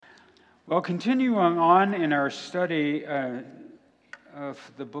Well, continuing on in our study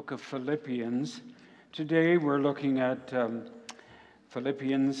of the book of Philippians, today we're looking at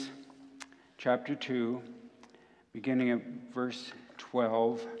Philippians chapter 2, beginning at verse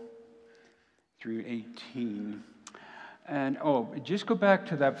 12 through 18. And just go back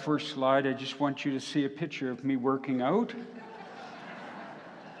to that first slide. I just want you to see a picture of me working out.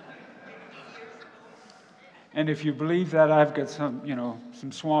 And if you believe that, I've got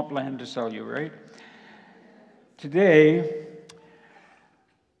some swampland to sell you, right? Today,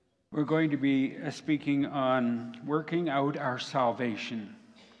 we're going to be speaking on working out our salvation.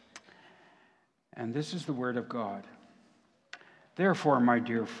 And this is the Word of God. Therefore, my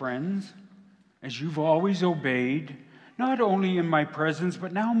dear friends, as you've always obeyed, not only in my presence,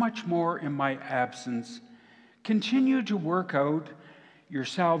 but now much more in my absence, continue to work out your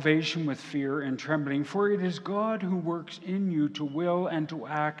salvation with fear and trembling, for it is God who works in you to will and to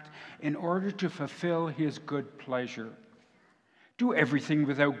act in order to fulfill his good pleasure. Do everything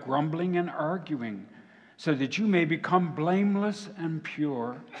without grumbling and arguing, so that you may become blameless and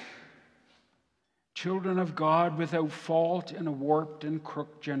pure, children of God without fault in a warped and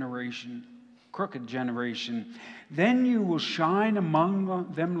crooked generation. Then you will shine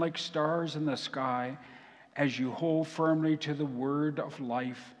among them like stars in the sky, as you hold firmly to the word of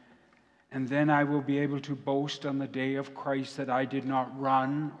life. And then I will be able to boast on the day of Christ that I did not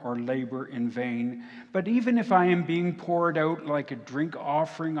run or labor in vain. But even if I am being poured out like a drink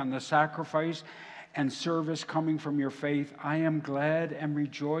offering on the sacrifice and service coming from your faith, I am glad and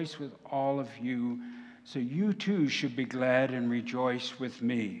rejoice with all of you. So you too should be glad and rejoice with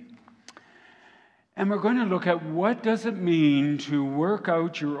me. And we're going to look at what does it mean to work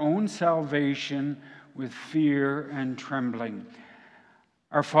out your own salvation with fear and trembling.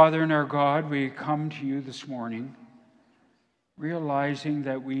 Our Father and our God, we come to you this morning, realizing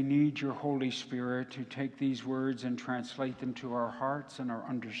that we need your Holy Spirit to take these words and translate them to our hearts and our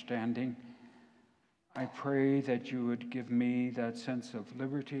understanding. I pray that you would give me that sense of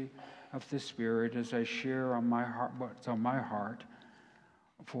liberty of the Spirit as I share on my heart what's on my heart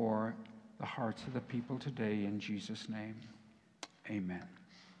for the hearts of the people today. In Jesus' name, amen.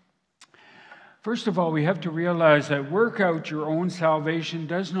 First of all, we have to realize that work out your own salvation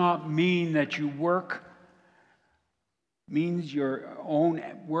does not mean that you means your own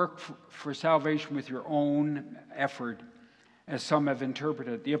work for salvation with your own effort, as some have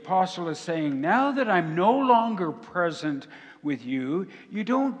interpreted. The apostle is saying, now that I'm no longer present with you, you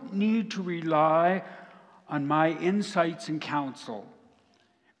don't need to rely on my insights and counsel.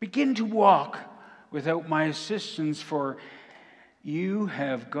 Begin to walk without my assistance, for you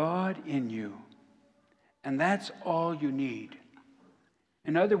have God in you. And that's all you need.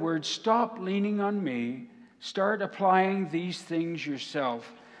 In other words, stop leaning on me. Start applying these things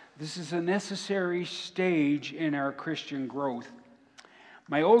yourself. This is a necessary stage in our Christian growth.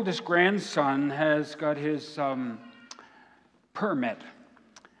 My oldest grandson has got his permit,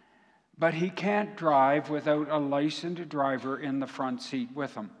 but he can't drive without a licensed driver in the front seat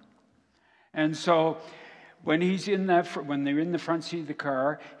with him. And so when they're in the front seat of the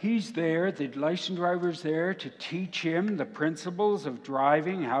car, he's there, the license driver's there to teach him the principles of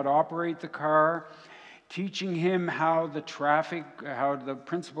driving, how to operate the car, teaching him how the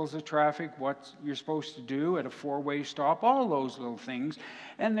principles of traffic, what you're supposed to do at a four-way stop, all those little things.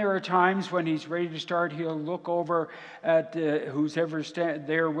 And there are times when he's ready to start, he'll look over at who's ever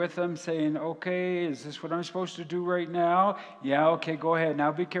there with him saying, okay, is this what I'm supposed to do right now? Yeah, okay, go ahead.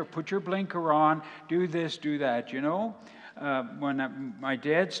 Now be careful. Put your blinker on. Do this, do that, you know? When my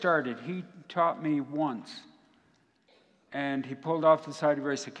dad started, he taught me once. And he pulled off the side of the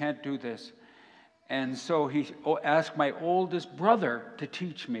road. He said, can't do this. And so he asked my oldest brother to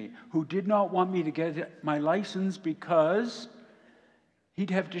teach me, who did not want me to get my license because he'd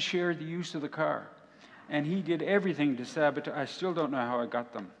have to share the use of the car. And he did everything to sabotage. I still don't know how I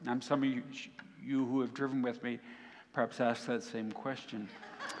got them. And some of you who have driven with me perhaps ask that same question.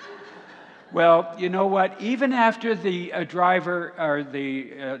 Well, you know what? Even after the driver or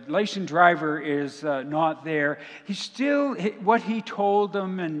the licensed driver is not there, what he told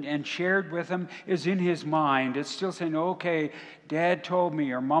them and shared with them is in his mind. It's still saying, okay, Dad told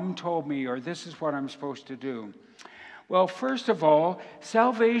me or Mom told me or this is what I'm supposed to do. Well, first of all,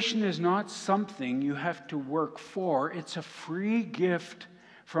 salvation is not something you have to work for. It's a free gift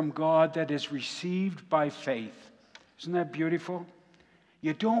from God that is received by faith. Isn't that beautiful?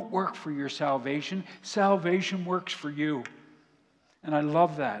 You don't work for your salvation. Salvation works for you. And I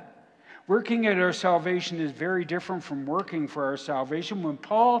love that. Working at our salvation is very different from working for our salvation. When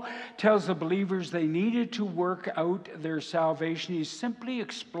Paul tells the believers they needed to work out their salvation, he's simply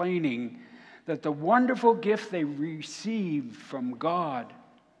explaining that the wonderful gift they received from God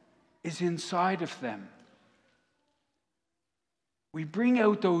is inside of them. We bring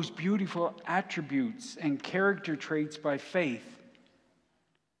out those beautiful attributes and character traits by faith,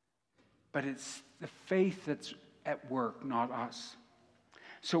 but it's the faith that's at work, not us.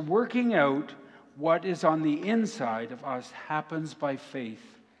 So working out what is on the inside of us happens by faith.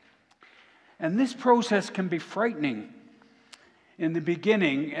 And this process can be frightening in the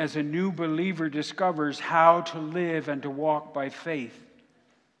beginning as a new believer discovers how to live and to walk by faith.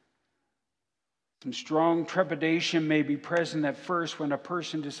 Some strong trepidation may be present at first when a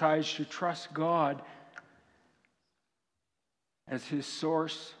person decides to trust God as his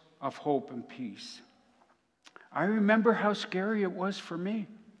source of hope and peace. I remember how scary it was for me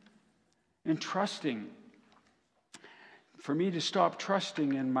in trusting, for me to stop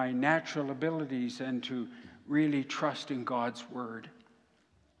trusting in my natural abilities and to really trust in God's word.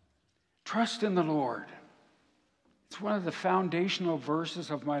 Trust in the Lord. It's one of the foundational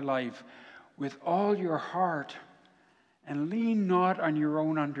verses of my life. With all your heart, and lean not on your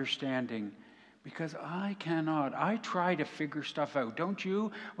own understanding, because I cannot. I try to figure stuff out, don't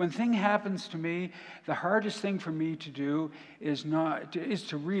you? When thing happens to me, the hardest thing for me to do is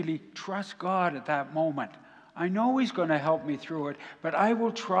to really trust God at that moment. I know He's going to help me through it, but I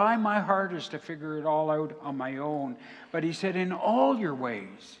will try my hardest to figure it all out on my own. But He said, in all your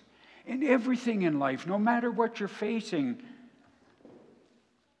ways, in everything in life, no matter what you're facing,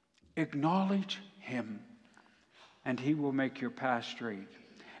 acknowledge Him, and He will make your path straight.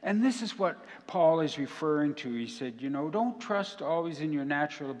 And this is what Paul is referring to. He said, don't trust always in your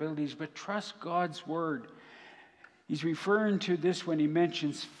natural abilities, but trust God's word. He's referring to this when he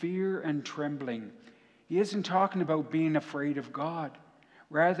mentions fear and trembling. He isn't talking about being afraid of God.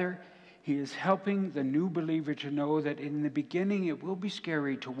 Rather, he is helping the new believer to know that in the beginning it will be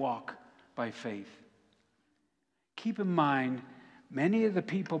scary to walk by faith. Keep in mind, many of the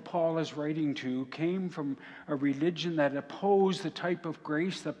people Paul is writing to came from a religion that opposed the type of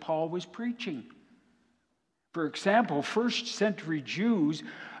grace that Paul was preaching. For example, first-century Jews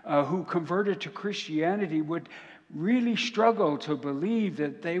who converted to Christianity would really struggle to believe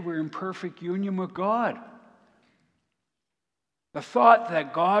that they were in perfect union with God. The thought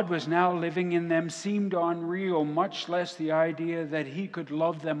that God was now living in them seemed unreal, much less the idea that He could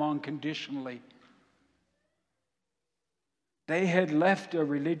love them unconditionally. They had left a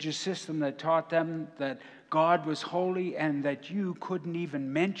religious system that taught them that God was holy and that you couldn't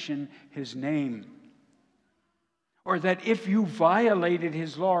even mention His name. Or that if you violated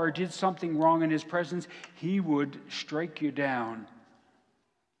His law or did something wrong in His presence, He would strike you down.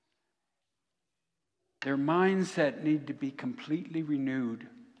 Their mindset needed to be completely renewed.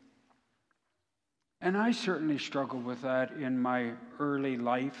 And I certainly struggled with that in my early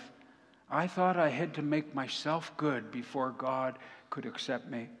life. I thought I had to make myself good before God could accept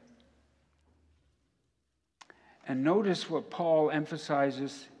me. And notice what Paul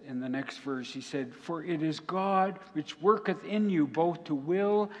emphasizes in the next verse. He said, "For it is God which worketh in you both to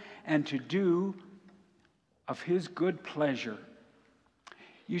will and to do of His good pleasure."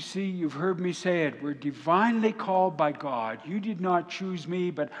 You see, you've heard me say it. We're divinely called by God. You did not choose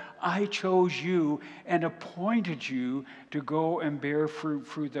me, but I chose you and appointed you to go and bear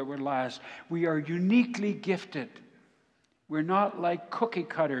fruit that would last. We are uniquely gifted. We're not like cookie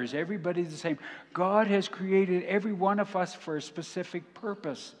cutters. Everybody's the same. God has created every one of us for a specific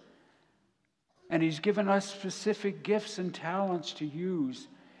purpose. And He's given us specific gifts and talents to use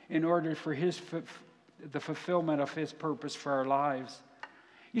in order for the fulfillment of His purpose for our lives.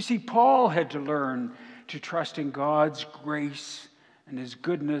 You see, Paul had to learn to trust in God's grace and His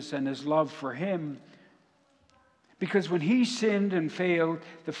goodness and His love for him. Because when he sinned and failed,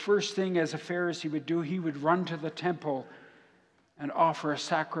 the first thing as a Pharisee would do, he would run to the temple and offer a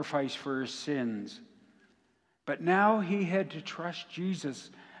sacrifice for his sins. But now he had to trust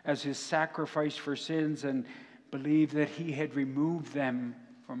Jesus as his sacrifice for sins and believe that He had removed them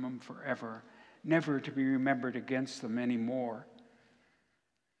from him forever, never to be remembered against them anymore.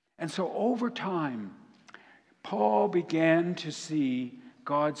 And so over time, Paul began to see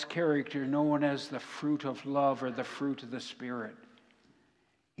God's character known as the fruit of love or the fruit of the Spirit.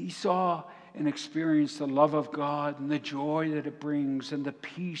 He saw and experienced the love of God and the joy that it brings and the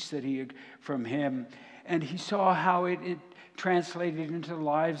peace that from Him. And he saw how it translated into the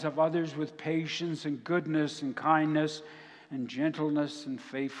lives of others with patience and goodness and kindness and gentleness and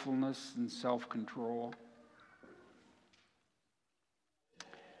faithfulness and self-control.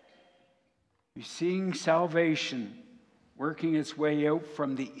 You're seeing salvation working its way out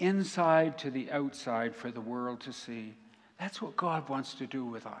from the inside to the outside for the world to see. That's what God wants to do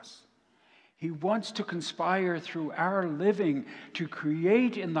with us. He wants to conspire through our living to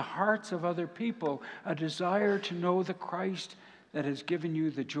create in the hearts of other people a desire to know the Christ that has given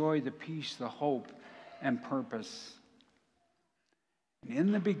you the joy, the peace, the hope, and purpose. And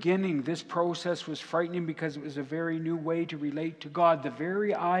in the beginning, this process was frightening because it was a very new way to relate to God. The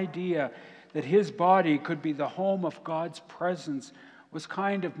very idea that his body could be the home of God's presence was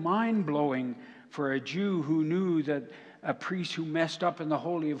kind of mind-blowing for a Jew who knew that a priest who messed up in the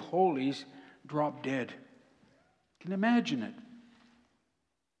Holy of Holies dropped dead. Can you imagine it?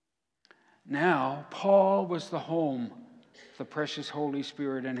 Now, Paul was the home of the precious Holy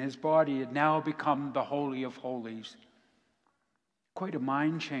Spirit, and his body had now become the Holy of Holies. Quite a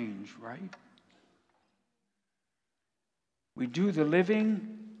mind change, right? We do the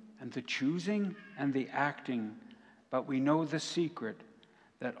living and the choosing and the acting, but we know the secret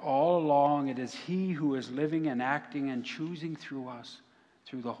that all along it is he who is living and acting and choosing through us,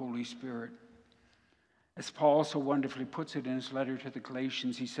 through the Holy Spirit. As Paul so wonderfully puts it in his letter to the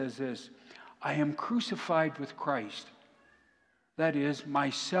Galatians, he says this, I am crucified with Christ. That is, my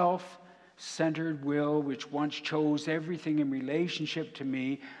self-centered will, which once chose everything in relationship to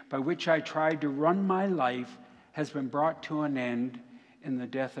me, by which I tried to run my life, has been brought to an end in the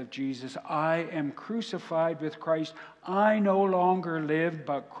death of Jesus. I am crucified with Christ. I no longer live,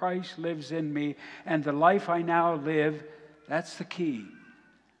 but Christ lives in me. And the life I now live, that's the key.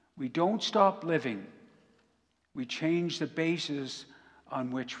 We don't stop living. We change the basis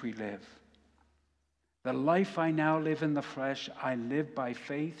on which we live. The life I now live in the flesh, I live by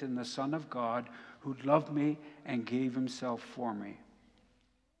faith in the Son of God who loved me and gave himself for me.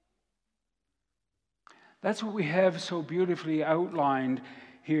 That's what we have so beautifully outlined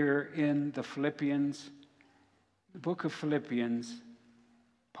here in the Philippians, the book of Philippians,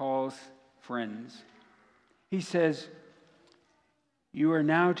 Paul's friends. He says, you are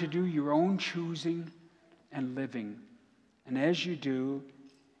now to do your own choosing and living. And as you do,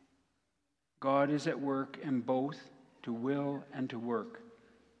 God is at work in both to will and to work.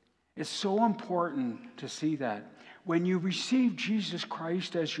 It's so important to see that. When you receive Jesus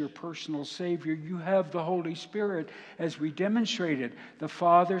Christ as your personal Savior, you have the Holy Spirit. As we demonstrated, the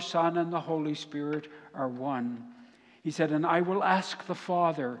Father, Son, and the Holy Spirit are one. He said, and I will ask the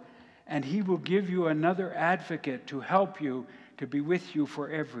Father, and he will give you another advocate to help you, to be with you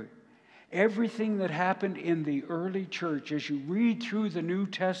forever. Everything that happened in the early church, as you read through the New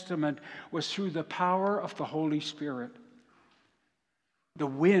Testament, was through the power of the Holy Spirit. The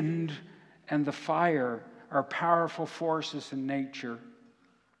wind and the fire are powerful forces in nature.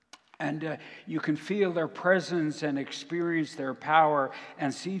 And you can feel their presence and experience their power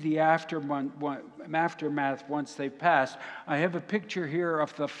and see the aftermath once they've passed. I have a picture here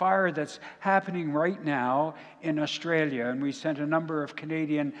of the fire that's happening right now in Australia. And we sent a number of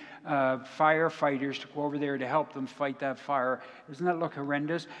Canadian firefighters to go over there to help them fight that fire. Doesn't that look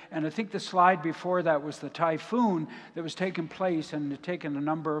horrendous? And I think the slide before that was the typhoon that was taking place and had taken a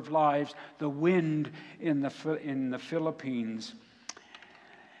number of lives, the wind in the Philippines.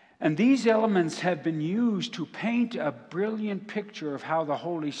 And these elements have been used to paint a brilliant picture of how the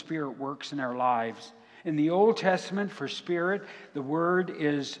Holy Spirit works in our lives. In the Old Testament, for spirit, the word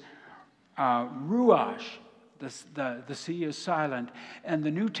is ruach. The sea is silent. And the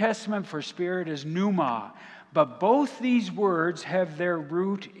New Testament for spirit is pneuma. But both these words have their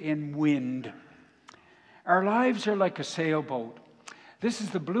root in wind. Our lives are like a sailboat. This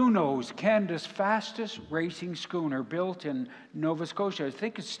is the Bluenose, Canada's fastest racing schooner, built in Nova Scotia. I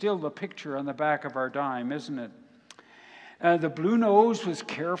think it's still the picture on the back of our dime, isn't it? The Bluenose was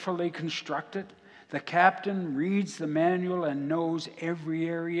carefully constructed. The captain reads the manual and knows every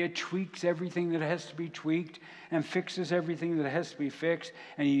area, tweaks everything that has to be tweaked, and fixes everything that has to be fixed.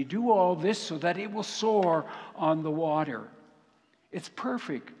 And you do all this so that it will soar on the water. It's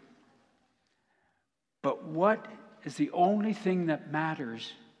perfect. But what is the only thing that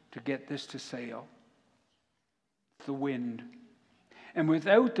matters to get this to sail? The wind. And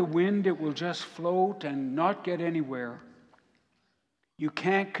without the wind, it will just float and not get anywhere. You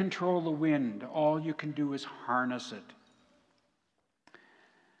can't control the wind. All you can do is harness it.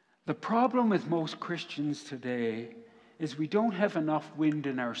 The problem with most Christians today is we don't have enough wind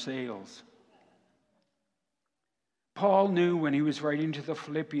in our sails. Paul knew when he was writing to the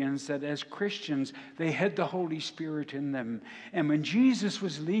Philippians that as Christians, they had the Holy Spirit in them. And when Jesus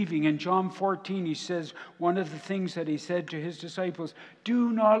was leaving in John 14, he says, one of the things that he said to his disciples,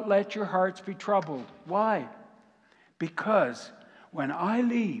 do not let your hearts be troubled. Why? Because when I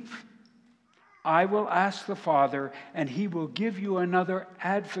leave, I will ask the Father, and he will give you another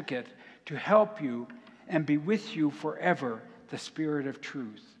advocate to help you and be with you forever, the Spirit of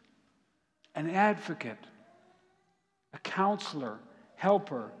truth. An advocate, a counselor,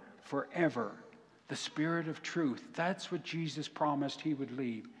 helper forever, the Spirit of truth. That's what Jesus promised he would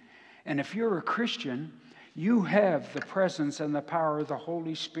leave. And if you're a Christian, you have the presence and the power of the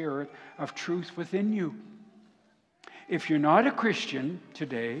Holy Spirit of truth within you. If you're not a Christian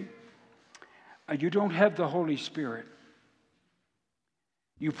today, you don't have the Holy Spirit.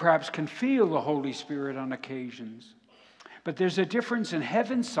 You perhaps can feel the Holy Spirit on occasions. But there's a difference in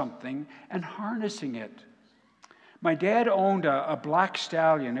having something and harnessing it. My dad owned a black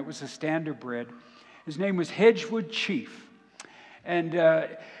stallion. It was a standardbred. His name was Hedgewood Chief. And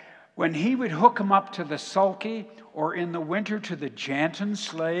when he would hook him up to the sulky, or in the winter to the Janton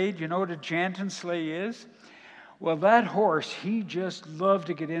sleigh, you know what a Janton sleigh is? Well, that horse, he just loved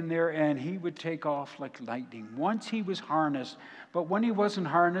to get in there, and he would take off like lightning once he was harnessed. But when he wasn't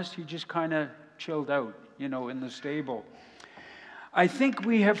harnessed, he just kind of chilled out, in the stable. I think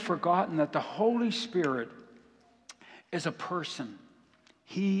we have forgotten that the Holy Spirit is a person.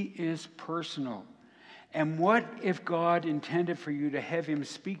 He is personal. And what if God intended for you to have him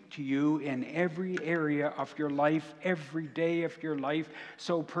speak to you in every area of your life, every day of your life,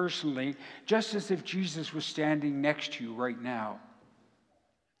 so personally, just as if Jesus was standing next to you right now?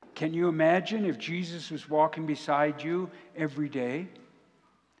 Can you imagine if Jesus was walking beside you every day?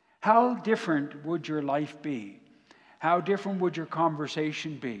 How different would your life be? How different would your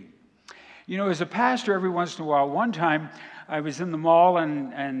conversation be? As a pastor, every once in a while, one time I was in the mall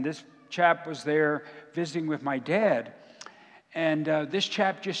and this chap was there visiting with my dad. And this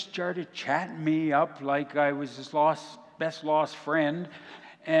chap just started chatting me up like I was his best lost friend.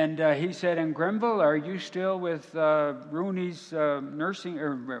 And he said, "And Grenville, are you still with Rooney's nursing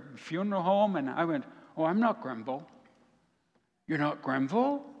or funeral home?" And I went, "Oh, I'm not Grenville." "You're not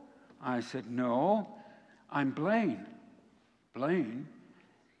Grenville?" I said, "No, I'm Blaine." "Blaine?"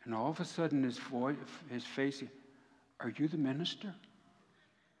 And all of a sudden his face, "Are you the minister?"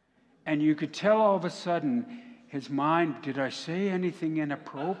 And you could tell all of a sudden his mind, did I say anything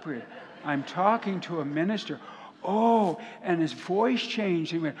inappropriate? I'm talking to a minister. Oh, and his voice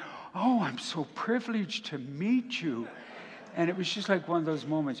changed. He went, "Oh, I'm so privileged to meet you." And it was just like one of those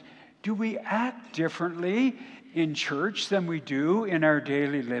moments. Do we act differently in church than we do in our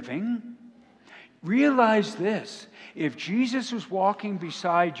daily living? Realize this. If Jesus was walking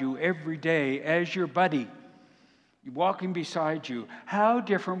beside you every day as your buddy, walking beside you, how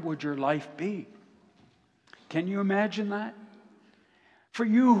different would your life be? Can you imagine that? For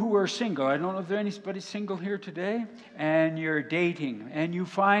you who are single, I don't know if there's anybody single here today, and you're dating, and you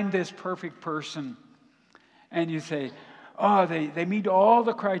find this perfect person, and you say, oh, they meet all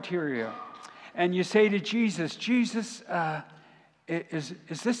the criteria, and you say to Jesus, "Jesus,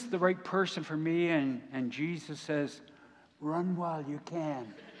 is this the right person for me?" And Jesus says, "Run while you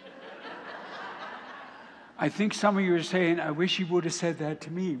can." I think some of you are saying, "I wish you would have said that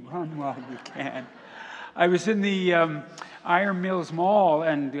to me. Run while you can." I was in the Iron Mills Mall,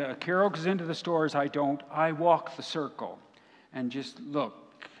 and Carol goes into the stores. I don't. I walk the circle and just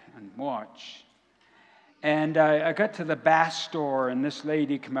look and watch. And I got to the Bass store, and this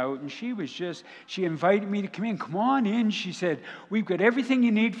lady came out, and she invited me to come in. "Come on in," she said. "We've got everything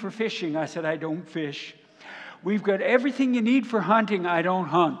you need for fishing." I said, "I don't fish." "We've got everything you need for hunting." "I don't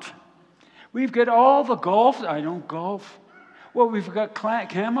hunt." "We've got all the golf." "I don't golf." "Well, we've got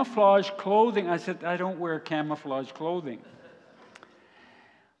camouflage clothing." I said, "I don't wear camouflage clothing."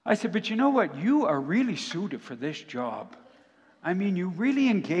 I said, "But you know what? You are really suited for this job. I mean, you really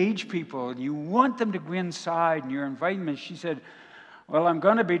engage people, and you want them to go inside, and you're inviting them." She said, "Well, I'm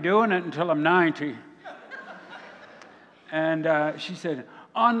going to be doing it until I'm 90. And she said,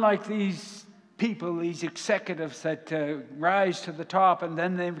 "Unlike these people, these executives that rise to the top and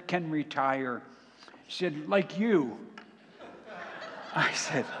then they can retire." She said, "Like you." I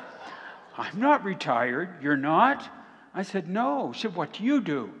said, "I'm not retired." "You're not?" I said, "No." She said, "What do you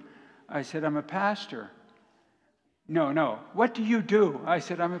do?" I said, "I'm a pastor." No. "What do you do?" I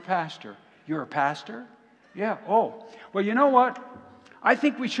said, "I'm a pastor." "You're a pastor?" "Yeah." "Oh, well, you know what? I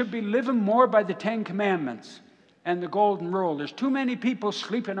think we should be living more by the 10 Commandments and the Golden Rule. There's too many people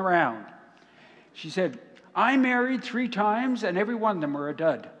sleeping around." She said, "I married 3 times, and every one of them were a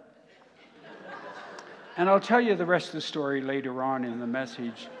dud." And I'll tell you the rest of the story later on in the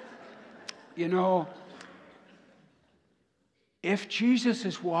message. If Jesus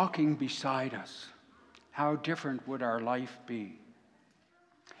is walking beside us, how different would our life be?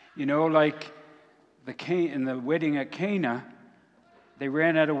 Like in the wedding at Cana, they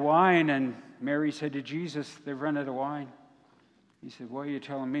ran out of wine, and Mary said to Jesus, they've run out of wine. He said, why are you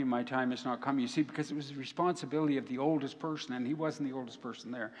telling me my time has not come? You see, because it was the responsibility of the oldest person, and he wasn't the oldest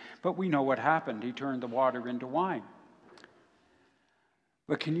person there. But we know what happened. He turned the water into wine.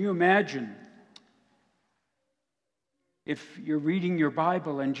 But can you imagine if you're reading your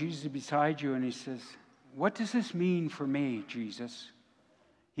Bible and Jesus is beside you and he says, what does this mean for me, Jesus?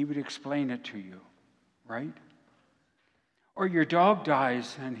 He would explain it to you, right? Or your dog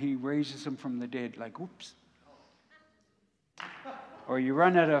dies and he raises him from the dead, like, oops. Or you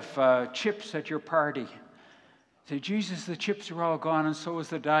run out of chips at your party. Say, Jesus, the chips are all gone and so is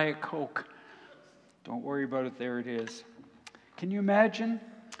the Diet Coke. Don't worry about it, there it is. Can you imagine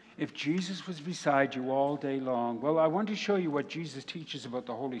if Jesus was beside you all day long? Well, I want to show you what Jesus teaches about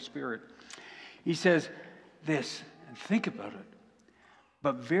the Holy Spirit. He says this, and think about it.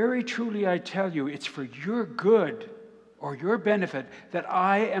 But very truly I tell you, it's for your good or your benefit that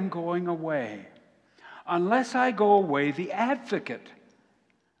I am going away. Unless I go away, the advocate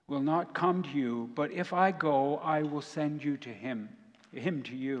will not come to you, but if I go, I will send you to him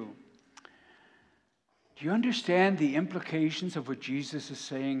to you. Do you understand the implications of what Jesus is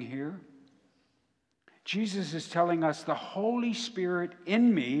saying here? Jesus is telling us the Holy Spirit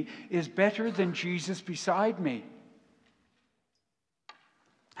in me is better than Jesus beside me.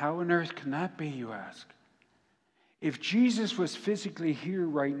 How on earth can that be, you ask? If Jesus was physically here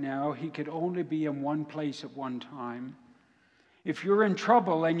right now, he could only be in one place at one time. If you're in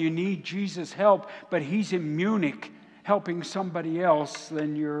trouble and you need Jesus' help, but he's in Munich helping somebody else,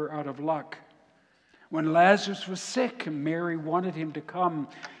 then you're out of luck. When Lazarus was sick and Mary wanted him to come,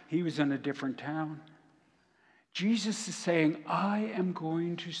 he was in a different town. Jesus is saying, I am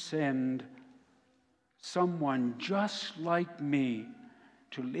going to send someone just like me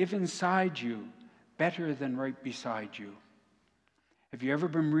to live inside you better than right beside you. Have you ever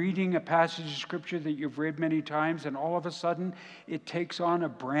been reading a passage of Scripture that you've read many times and all of a sudden it takes on a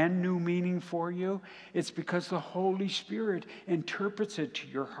brand new meaning for you? It's because the Holy Spirit interprets it to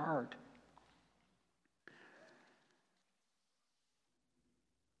your heart.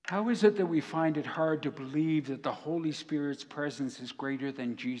 How is it that we find it hard to believe that the Holy Spirit's presence is greater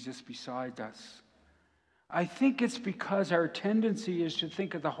than Jesus beside us? I think it's because our tendency is to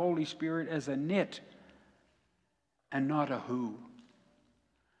think of the Holy Spirit as a nit and not a who.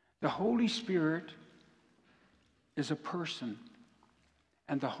 The Holy Spirit is a person,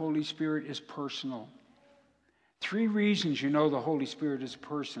 and the Holy Spirit is personal. 3 reasons you know the Holy Spirit is a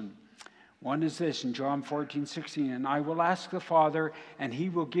person. One is this in John 14:16, and I will ask the Father, and he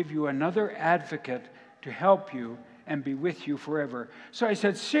will give you another advocate to help you and be with you forever. So I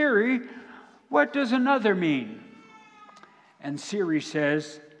said, Siri, what does another mean? And Siri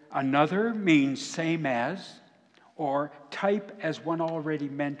says, another means same as, or type as one already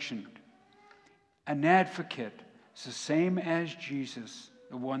mentioned. An advocate is the same as Jesus,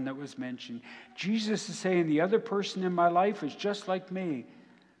 the one that was mentioned. Jesus is saying the other person in my life is just like me.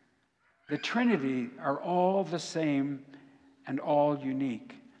 The Trinity are all the same and all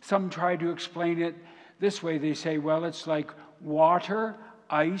unique. Some try to explain it this way. They say, well, it's like water,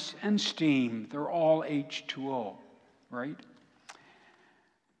 ice, and steam. They're all H2O, right?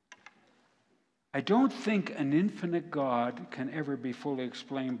 I don't think an infinite God can ever be fully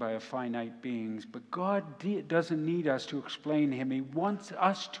explained by a finite beings, but God doesn't need us to explain him. He wants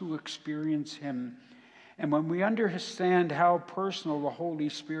us to experience him. And when we understand how personal the Holy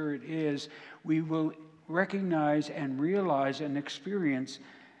Spirit is, we will recognize and realize and experience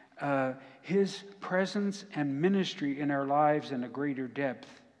his presence and ministry in our lives in a greater depth.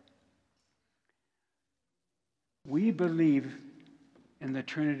 We believe in the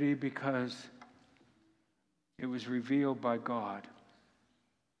Trinity because it was revealed by God.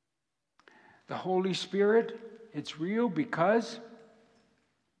 The Holy Spirit, it's real because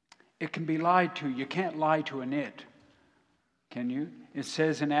it can be lied to. You can't lie to an it, can you? It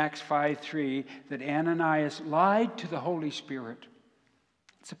says in Acts 5:3 that Ananias lied to the Holy Spirit.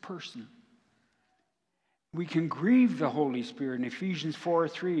 It's a person. We can grieve the Holy Spirit in Ephesians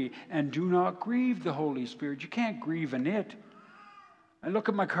 4:3, and do not grieve the Holy Spirit. You can't grieve an it. I look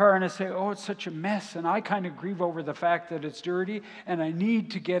at my car and I say, oh, it's such a mess. And I kind of grieve over the fact that it's dirty and I need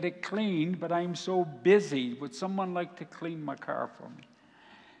to get it cleaned, but I'm so busy. Would someone like to clean my car for me?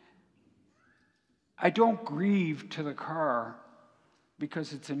 I don't grieve to the car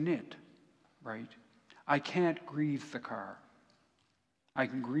because it's a nit, right? I can't grieve the car. I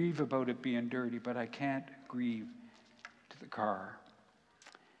can grieve about it being dirty, but I can't grieve to the car.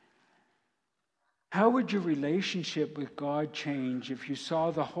 How would your relationship with God change if you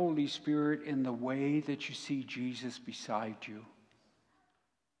saw the Holy Spirit in the way that you see Jesus beside you?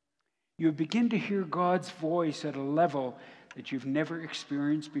 You begin to hear God's voice at a level that you've never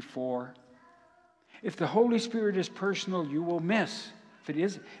experienced before. If the Holy Spirit is personal, you will miss.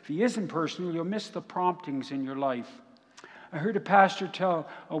 If he isn't personal, you'll miss the promptings in your life. I heard a pastor tell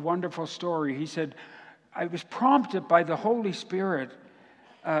a wonderful story. He said, I was prompted by the Holy Spirit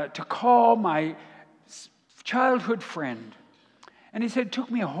to call my childhood friend. And he said, it took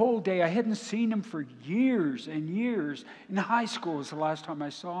me a whole day. I hadn't seen him for years and years. In high school was the last time I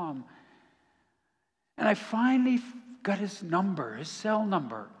saw him. And I finally got his number, his cell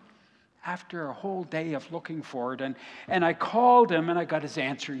number, after a whole day of looking for it. And I called him, and I got his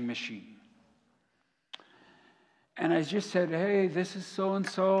answering machine. And I just said, hey, this is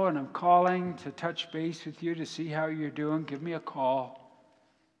so-and-so, and I'm calling to touch base with you to see how you're doing. Give me a call.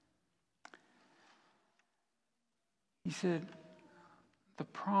 He said, the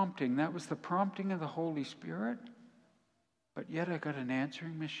prompting, that was the prompting of the Holy Spirit, but yet I got an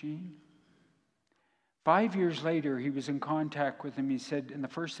answering machine. 5 years later, he was in contact with him. He said, and the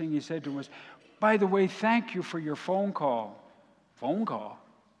first thing he said to him was, by the way, thank you for your phone call. Phone call?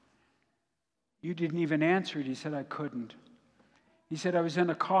 You didn't even answer it. He said, I couldn't. He said, I was in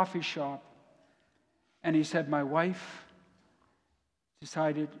a coffee shop, and he said, my wife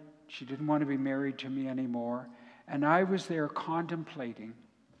decided she didn't want to be married to me anymore, and I was there contemplating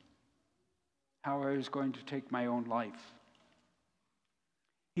how I was going to take my own life.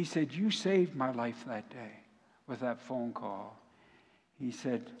 He said, you saved my life that day with that phone call. He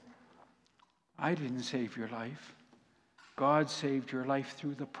said, I didn't save your life. God saved your life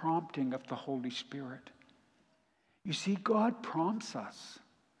through the prompting of the Holy Spirit. You see, God prompts us.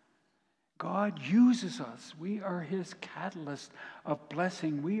 God uses us. We are his catalyst of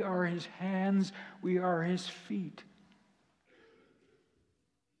blessing. We are his hands. We are his feet.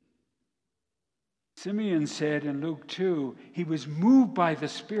 Simeon said in Luke 2, he was moved by the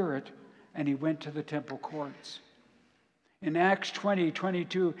Spirit and he went to the temple courts. In Acts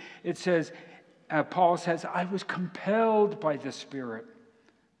 20:22, it says, Paul says, I was compelled by the Spirit.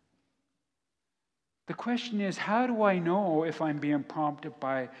 The question is, how do I know if I'm being prompted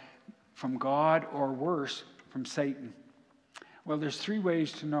from God or worse, from Satan? Well, there's 3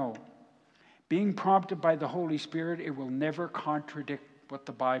 ways to know. Being prompted by the Holy Spirit, it will never contradict what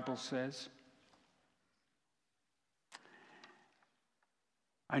the Bible says.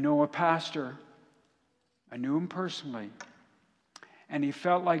 I know a pastor. I knew him personally. And he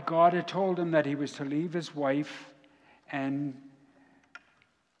felt like God had told him that he was to leave his wife and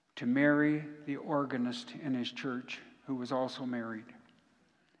to marry the organist in his church, who was also married.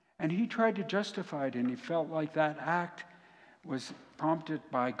 And he tried to justify it, and he felt like that act was prompted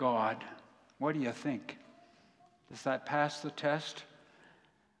by God. What do you think? Does that pass the test,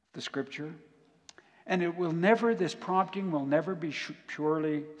 the Scripture? And this prompting will never be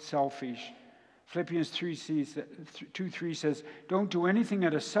purely selfish. Philippians 2:3 says, don't do anything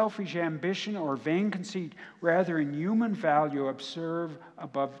out of selfish ambition or vain conceit. Rather, in human value, observe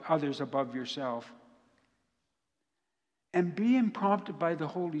others above yourself. And being prompted by the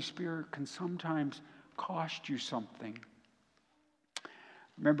Holy Spirit can sometimes cost you something.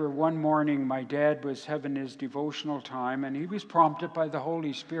 Remember one morning, my dad was having his devotional time, and he was prompted by the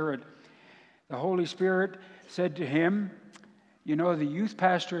Holy Spirit. The Holy Spirit said to him, you know, the youth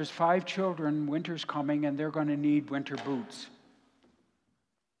pastor has 5 children, winter's coming, and they're going to need winter boots.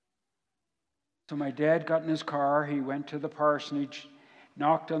 So my dad got in his car, he went to the parsonage,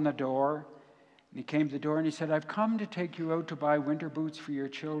 knocked on the door, and he came to the door and he said, I've come to take you out to buy winter boots for your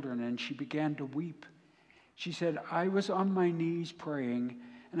children. And she began to weep. She said, I was on my knees praying,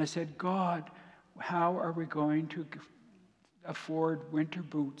 and I said, God, how are we going to afford winter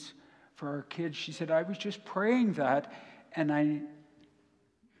boots for our kids? She said, I was just praying that, and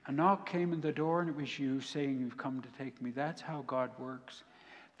a knock came in the door, and it was you saying you've come to take me. That's how God works.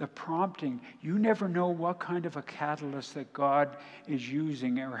 The prompting, you never know what kind of a catalyst that God is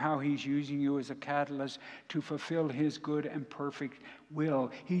using, or how he's using you as a catalyst to fulfill his good and perfect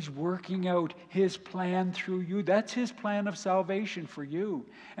will. He's working out his plan through you. That's his plan of salvation for you.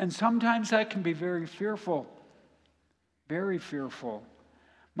 And sometimes that can be very fearful. Very fearful.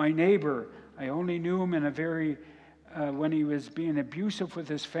 My neighbor, I only knew him in a very when he was being abusive with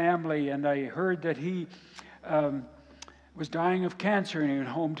his family, and I heard that he was dying of cancer and he went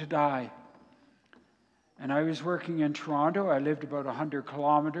home to die. And I was working in Toronto. I lived about 100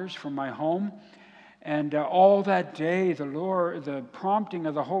 kilometers from my home. And all that day, the prompting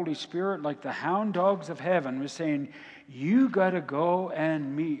of the Holy Spirit, like the hound dogs of heaven, was saying, you got to go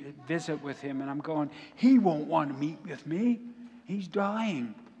and visit with him. And I'm going, he won't want to meet with me. He's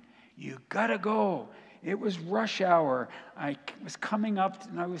dying. You got to go. It was rush hour. I was coming up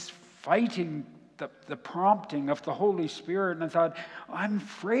and I was fighting the prompting of the Holy Spirit. And I thought, I'm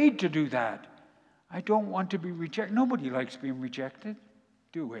afraid to do that. I don't want to be rejected. Nobody likes being rejected,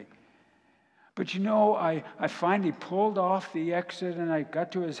 do we? But I finally pulled off the exit and I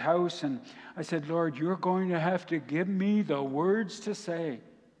got to his house and I said, Lord, you're going to have to give me the words to say.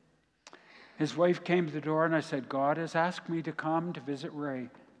 His wife came to the door and I said, God has asked me to come to visit Ray.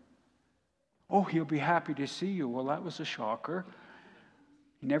 Oh, he'll be happy to see you. Well, that was a shocker.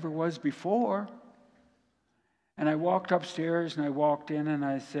 He never was before. And I walked upstairs and I walked in and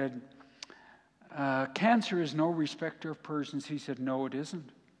I said, cancer is no respecter of persons. He said, no, it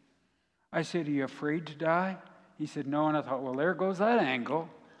isn't. I said, are you afraid to die? He said, no. And I thought, well, there goes that angle.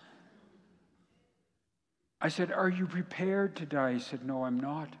 I said, are you prepared to die? He said, no, I'm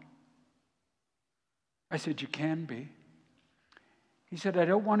not. I said, you can be. He said, I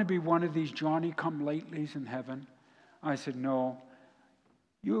don't want to be one of these Johnny-come-latelys in heaven. I said, no,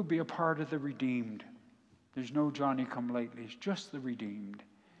 you will be a part of the redeemed. There's no Johnny-come-latelys, just the redeemed.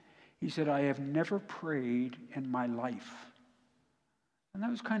 He said, I have never prayed in my life. And that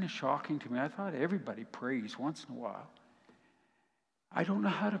was kind of shocking to me. I thought everybody prays once in a while. I don't know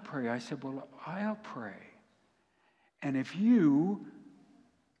how to pray. I said, well, I'll pray. And if you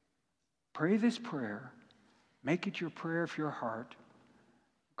pray this prayer, make it your prayer of your heart,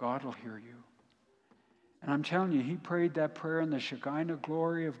 God will hear you. And I'm telling you, he prayed that prayer and the Shekinah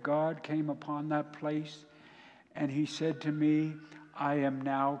glory of God came upon that place. And he said to me, I am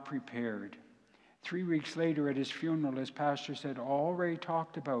now prepared. 3 weeks later at his funeral, his pastor said all Ray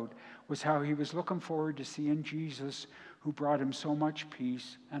talked about was how he was looking forward to seeing Jesus, who brought him so much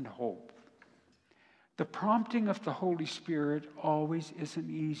peace and hope. The prompting of the Holy Spirit always isn't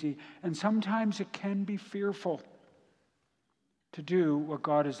easy, and sometimes it can be fearful to do what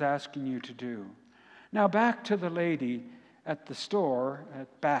God is asking you to do. Now back to the lady at the store,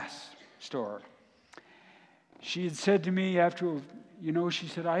 at Bass store. She had said to me after, she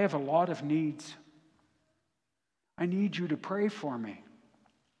said, I have a lot of needs. I need you to pray for me.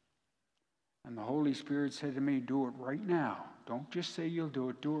 And the Holy Spirit said to me, do it right now. Don't just say you'll do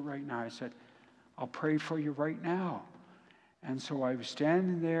it right now. I said, I'll pray for you right now. And so I was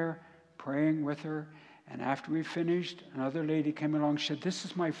standing there praying with her. And after we finished, another lady came along. She said, this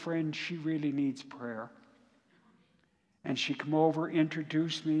is my friend. She really needs prayer. And she came over,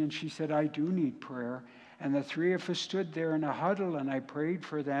 introduced me, and she said, I do need prayer. And the three of us stood there in a huddle, and I prayed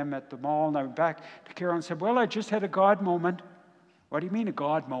for them at the mall. And I went back to Carol and said, well, I just had a God moment. What do you mean a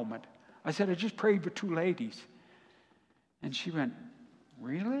God moment? I said, I just prayed with two ladies. And she went,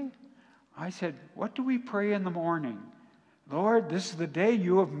 really? I said, what do we pray in the morning? Lord, this is the day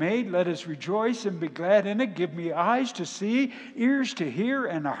you have made. Let us rejoice and be glad in it. Give me eyes to see, ears to hear,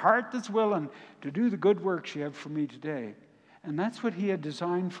 and a heart that's willing to do the good works you have for me today. And that's what he had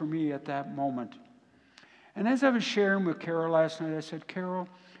designed for me at that moment. And as I was sharing with Carol last night, I said, Carol,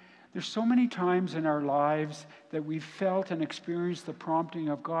 there's so many times in our lives that we've felt and experienced the prompting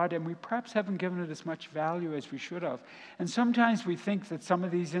of God, and we perhaps haven't given it as much value as we should have. And sometimes we think that some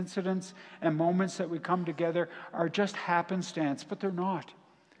of these incidents and moments that we come together are just happenstance, but they're not.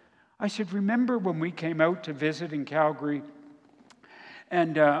 I said, remember when we came out to visit in Calgary,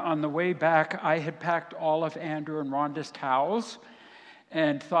 and on the way back, I had packed all of Andrew and Rhonda's towels,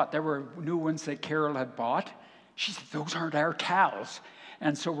 and thought there were new ones that Carol had bought. She said, those aren't our towels.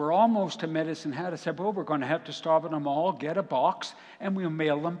 And so we're almost to Medicine Hat. I said, well, we're going to have to stop at the mall, get a box, and we'll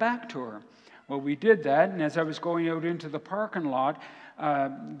mail them back to her. Well, we did that, and as I was going out into the parking lot,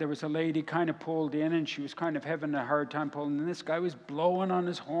 there was a lady kind of pulled in, and she was kind of having a hard time pulling in. This guy was blowing on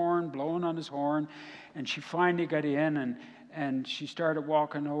his horn, and she finally got in, and she started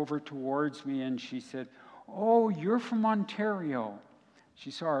walking over towards me, and she said, oh, you're from Ontario. She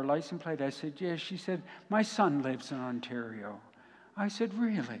saw our license plate. I said, yes. She said, my son lives in Ontario. I said,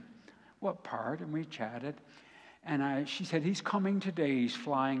 really? What part? And we chatted. And she said, he's coming today. He's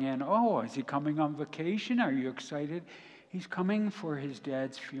flying in. Oh, is he coming on vacation? Are you excited? He's coming for his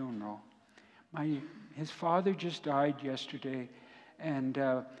dad's funeral. His father just died yesterday. And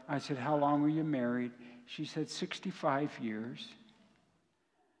I said, how long were you married? She said, 65 years.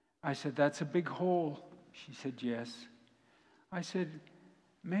 I said, that's a big hole. She said, yes. I said,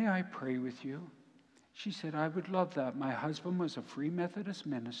 may I pray with you? She said, I would love that. My husband was a Free Methodist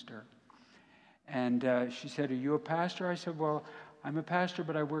minister. And she said, are you a pastor? I said, well, I'm a pastor,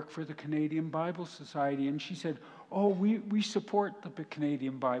 but I work for the Canadian Bible Society. And she said, oh, we support the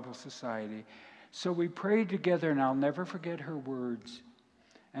Canadian Bible Society. So we prayed together, and I'll never forget her words.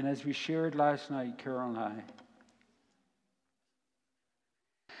 And as we shared last night, Carol and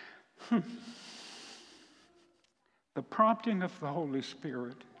I, prompting of the Holy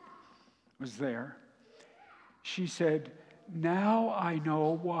Spirit was there. She said, now I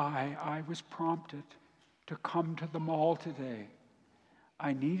know why I was prompted to come to the mall today.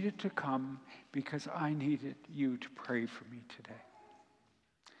 I needed to come because I needed you to pray for me today.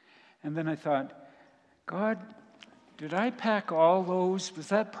 And then I thought, God, did I pack all those? Was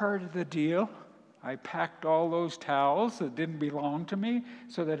that part of the deal? I packed all those towels that didn't belong to me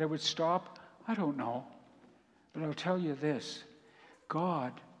so that it would stop? I don't know. But I'll tell you this,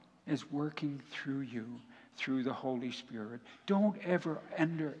 God is working through you, through the Holy Spirit. Don't ever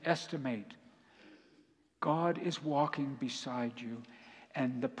underestimate. God is walking beside you.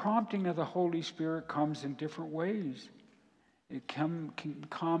 And the prompting of the Holy Spirit comes in different ways. It can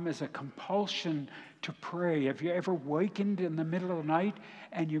come as a compulsion to pray. Have you ever wakened in the middle of the night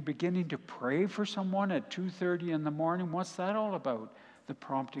and you're beginning to pray for someone at 2:30 in the morning? What's that all about? The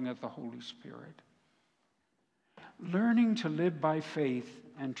prompting of the Holy Spirit. Learning to live by faith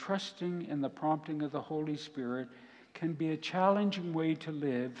and trusting in the prompting of the Holy Spirit can be a challenging way to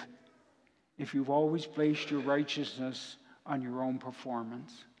live if you've always placed your righteousness on your own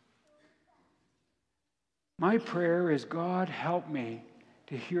performance. My prayer is, God, help me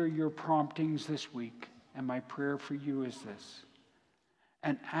to hear your promptings this week. And my prayer for you is this: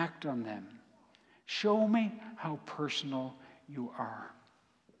 and act on them. Show me how personal you are.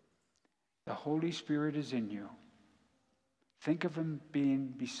 The Holy Spirit is in you. Think of him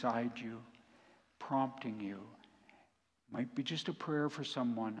being beside you, prompting you. Might be just a prayer for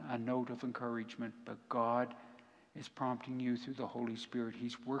someone, a note of encouragement, but God is prompting you through the Holy Spirit.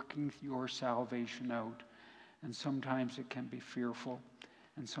 He's working your salvation out. And sometimes it can be fearful,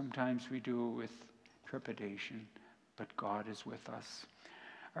 and sometimes we do it with trepidation, but God is with us.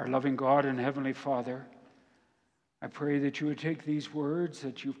 Our loving God and Heavenly Father, I pray that you would take these words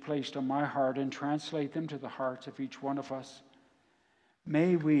that you've placed on my heart and translate them to the hearts of each one of us.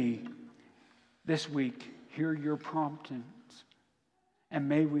 May we, this week, hear your promptings, and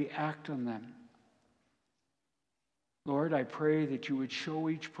may we act on them. Lord, I pray that you would show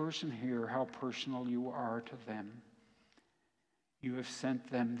each person here how personal you are to them. You have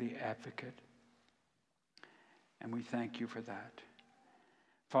sent them the advocate, and we thank you for that.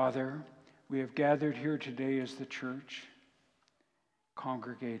 Father, we have gathered here today as the church,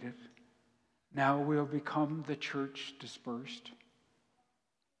 congregated. Now we'll become the church dispersed.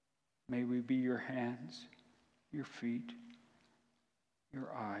 May we be your hands, your feet,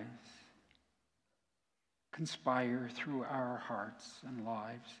 your eyes. Conspire through our hearts and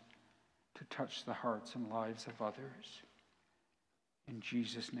lives to touch the hearts and lives of others. In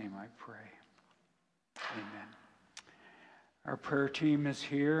Jesus' name I pray. Amen. Our prayer team is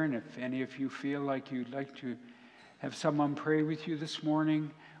here, and if any of you feel like you'd like to have someone pray with you this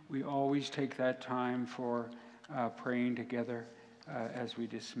morning, we always take that time for praying together as we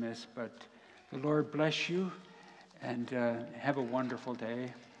dismiss. But the Lord bless you, and have a wonderful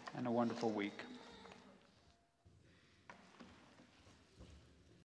day and a wonderful week.